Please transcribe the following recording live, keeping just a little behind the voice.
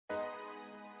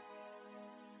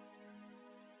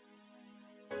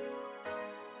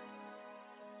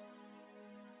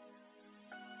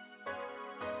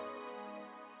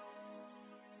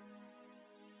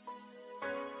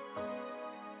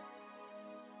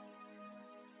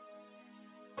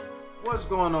What's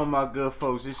going on, my good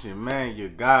folks? It's your man, your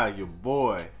guy, your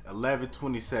boy,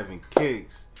 1127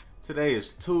 Kicks. Today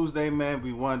is Tuesday, man.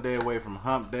 We one day away from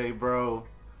hump day, bro.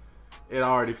 It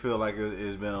already feel like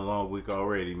it's been a long week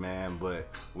already, man. But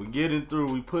we getting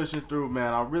through, we pushing through,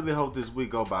 man. I really hope this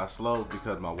week go by slow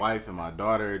because my wife and my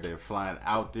daughter, they're flying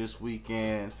out this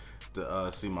weekend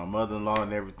to see my mother-in-law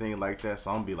and everything like that. So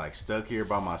I'm gonna be like stuck here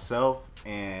by myself,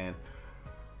 and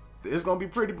it's gonna be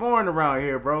pretty boring around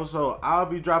here, bro. So I'll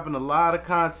be dropping a lot of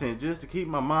content just to keep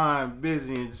my mind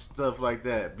busy and stuff like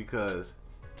that because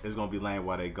it's gonna be lame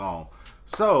while they gone.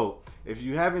 So if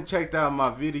you haven't checked out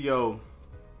my video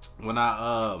when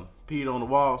I peed on the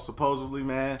wall, supposedly,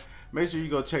 man, make sure you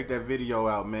go check that video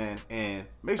out, man, and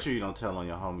make sure you don't tell on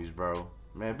your homies, bro.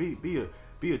 Man, be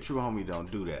a true homie. Don't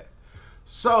do that.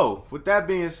 So with that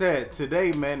being said,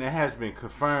 today, man, it has been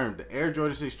confirmed. The Air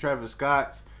Jordan 6 Travis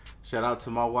Scott's. Shout out to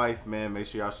my wife, man. Make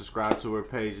sure y'all subscribe to her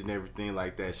page and everything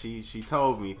like that. She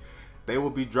told me they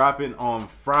will be dropping on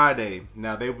Friday.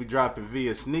 Now they will be dropping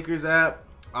via Sneakers app.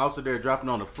 Also, they're dropping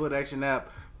on the Foot Action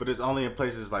app, but it's only in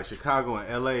places like Chicago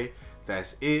and LA.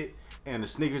 That's it. And the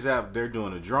Sneakers app, they're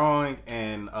doing a drawing,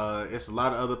 and it's a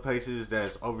lot of other places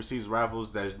that's overseas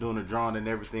raffles that's doing a drawing and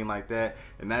everything like that.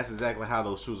 And that's exactly how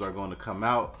those shoes are going to come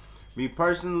out. Me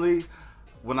personally,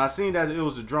 when I seen that it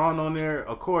was a drawing on there,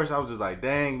 of course I was just like,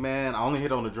 dang, man, I only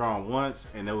hit on the drawing once,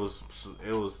 and it was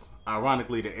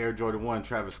ironically the Air Jordan 1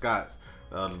 Travis Scott's,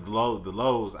 the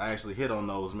lows. I actually hit on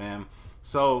those, man.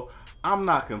 So I'm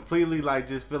not completely like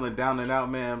just feeling down and out,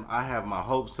 man. I have my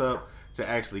hopes up to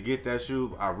actually get that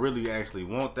shoe. I really actually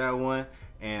want that one,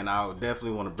 and I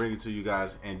definitely want to bring it to you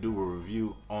guys and do a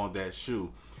review on that shoe.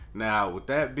 Now with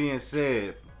that being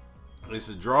said, it's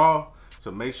a draw. So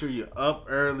make sure you're up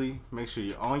early. Make sure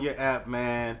you're on your app,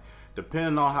 man.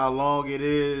 Depending on how long it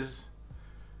is,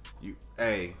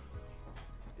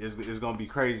 it's gonna be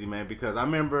crazy, man. Because I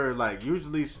remember, like,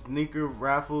 usually sneaker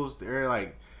raffles, they're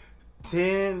like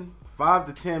 5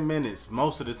 to 10 minutes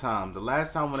most of the time. The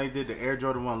last time when they did the Air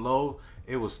Jordan 1 low,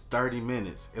 it was 30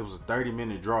 minutes. It was a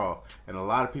 30-minute draw, and a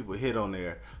lot of people hit on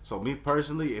there. So me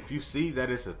personally, if you see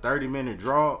that it's a 30-minute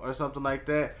draw or something like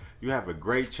that, you have a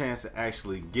great chance of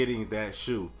actually getting that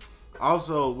shoe.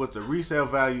 Also, with the resale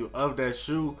value of that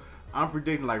shoe, I'm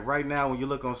predicting, like right now when you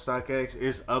look on StockX,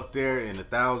 it's up there in the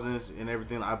thousands and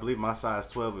everything. I believe my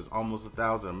size 12 is almost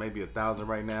 1,000 or maybe 1,000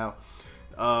 right now.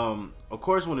 Of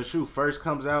course, when the shoe first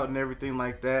comes out and everything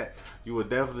like that, you will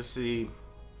definitely see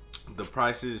the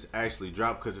prices actually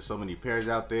drop because there's so many pairs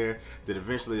out there that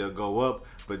eventually it'll go up.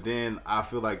 But then I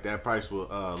feel like that price will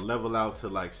level out to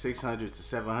like $600 to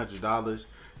 $700.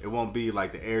 It won't be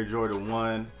like the Air Jordan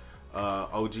 1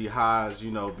 OG highs, you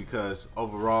know, because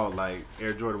overall, like,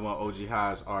 Air Jordan 1 OG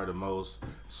highs are the most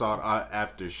sought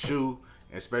after shoe,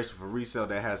 especially for resale,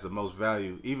 that has the most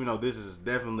value. Even though this is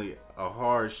definitely a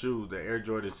hard shoe, the Air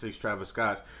Jordan 6 Travis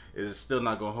Scott's is still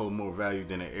not gonna hold more value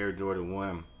than an Air Jordan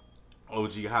 1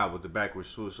 OG high with the backward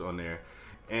swoosh on there.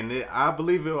 And I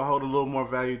believe it will hold a little more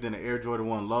value than the Air Jordan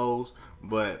 1 lows,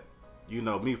 but you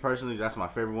know, me personally, that's my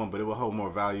favorite one, but it will hold more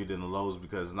value than the lows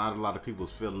because not a lot of people's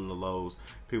feeling the lows.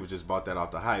 People just bought that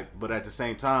off the hype. But at the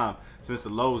same time, since the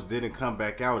lows didn't come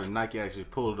back out and Nike actually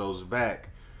pulled those back,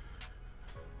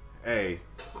 hey,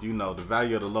 you know, the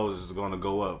value of the lows is going to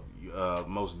go up,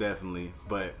 most definitely.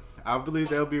 But I believe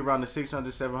they'll be around the $600,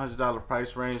 $700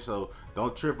 price range. So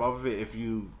don't trip off of it if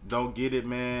you don't get it,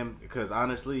 man. Because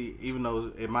honestly, even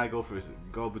though it might go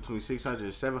between $600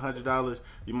 and $700,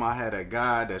 you might have that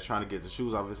guy that's trying to get the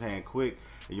shoes off his hand quick,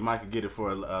 and you might could get it for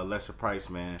a lesser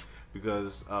price, man.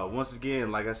 Because once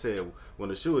again, like I said, when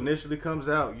the shoe initially comes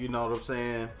out, you know what I'm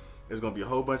saying, there's gonna be a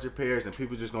whole bunch of pairs, and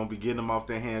people just gonna be getting them off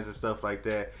their hands and stuff like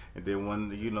that. And then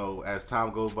when, you know, as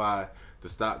time goes by, the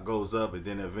stock goes up, and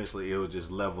then eventually it will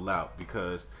just level out.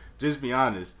 Because just be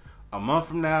honest, a month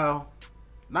from now,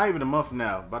 not even a month from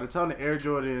now, by the time the Air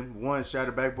Jordan 1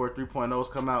 Shattered Backboard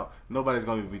 3.0s come out, nobody's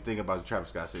gonna be thinking about the Travis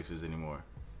Scott 6s anymore.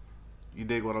 You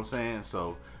dig what I'm saying?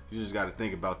 So you just got to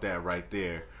think about that right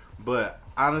there. But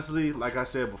honestly, like I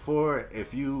said before,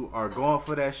 if you are going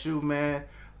for that shoe, man,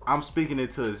 I'm speaking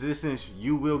it to existence.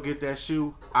 You will get that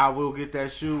shoe. I will get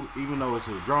that shoe. Even though it's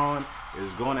a drawing,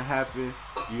 it's going to happen.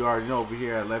 You already know over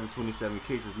here at 1127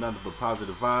 Kicks is nothing but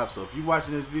positive vibes. So if you're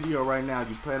watching this video right now,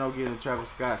 you plan on getting the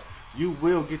Travis Scott's, you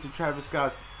will get the Travis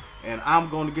Scott's, and I'm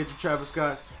going to get the Travis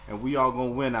Scott's, and we all going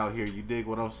to win out here. You dig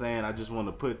what I'm saying? I just want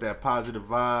to put that positive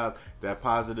vibe, that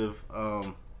positive,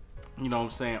 you know what I'm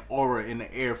saying, aura in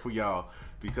the air for y'all.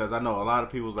 because I know a lot of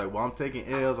people's like, well, I'm taking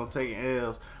L's, I'm taking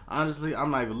L's. Honestly,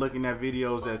 I'm not even looking at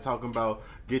videos that talking about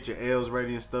get your L's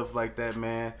ready and stuff like that,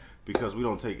 man, because we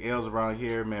don't take L's around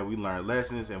here, man. We learn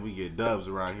lessons and we get dubs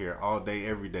around here all day,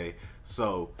 every day.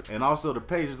 So, and also the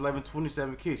page is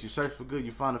 1127 Kicks. You search for good,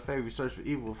 you find a favor. You search for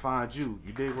evil, we'll find you.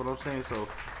 You dig what I'm saying? So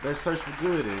let's search for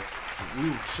good, and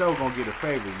we sure gonna get a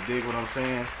favor. You dig what I'm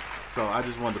saying? So I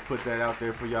just wanted to put that out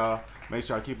there for y'all. Make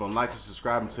sure I keep on liking,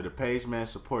 subscribing to the page, man.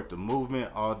 Support the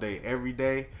movement all day, every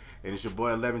day. And it's your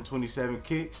boy 1127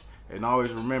 Kicks. And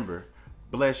always remember,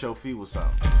 bless your feet with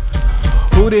something.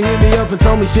 Who done hit me up and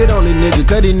told me shit on these niggas?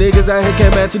 Cause these niggas out here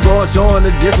came at you going, showing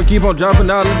the difference. Keep on dropping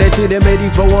all of that shit that made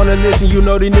these folk wanna listen. You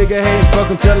know these niggas hating, fuck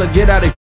them, tell them get out of